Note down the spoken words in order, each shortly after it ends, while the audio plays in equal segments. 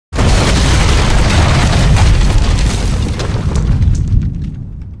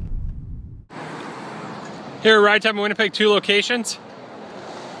Here at RideTime in Winnipeg, 2 locations.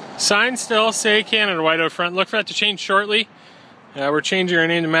 Signs still say Canada white out front. Look for that to change shortly. We're changing our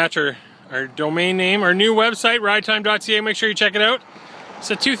name to match our domain name. Our new website, ridetime.ca, make sure you check it out. It's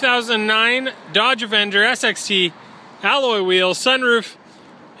a 2009 Dodge Avenger SXT, alloy wheels, sunroof.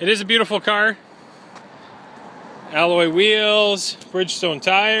 It is a beautiful car. Alloy wheels, Bridgestone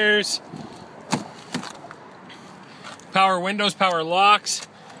tires, power windows, power locks,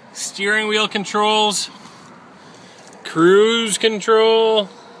 steering wheel controls, cruise control,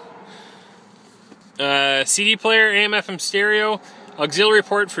 CD player, AM/FM stereo, auxiliary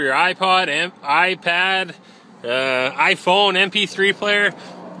port for your iPod, iPad, iPhone, MP3 player,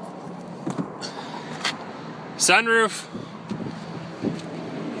 sunroof,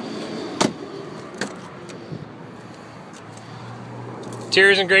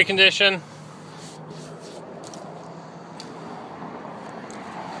 interior's in great condition.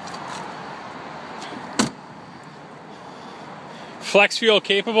 Flex fuel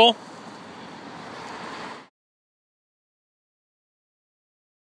capable.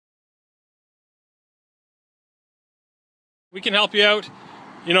 We can help you out.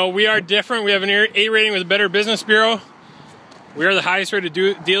 You know, we are different. We have an A rating with the Better Business Bureau. We are the highest rated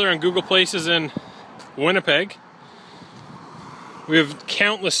dealer on Google Places in Winnipeg. We have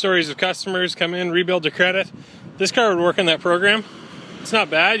countless stories of customers come in, rebuild their credit. This car would work in that program. It's not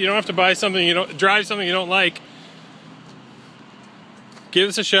bad. You don't have to buy something drive something you don't like. Give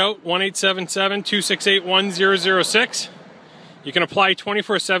us a shout, 1-877-268-1006. You can apply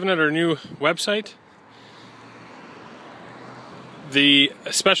 24/7 at our new website. The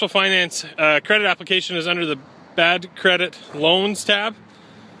special finance credit application is under the bad credit loans tab,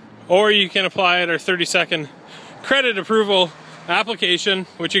 or you can apply at our 30-second credit approval application,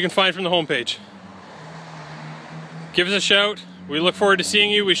 which you can find from the homepage. Give us a shout. We look forward to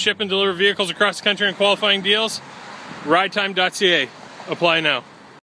seeing you. We ship and deliver vehicles across the country on qualifying deals. RideTime.ca. Apply now.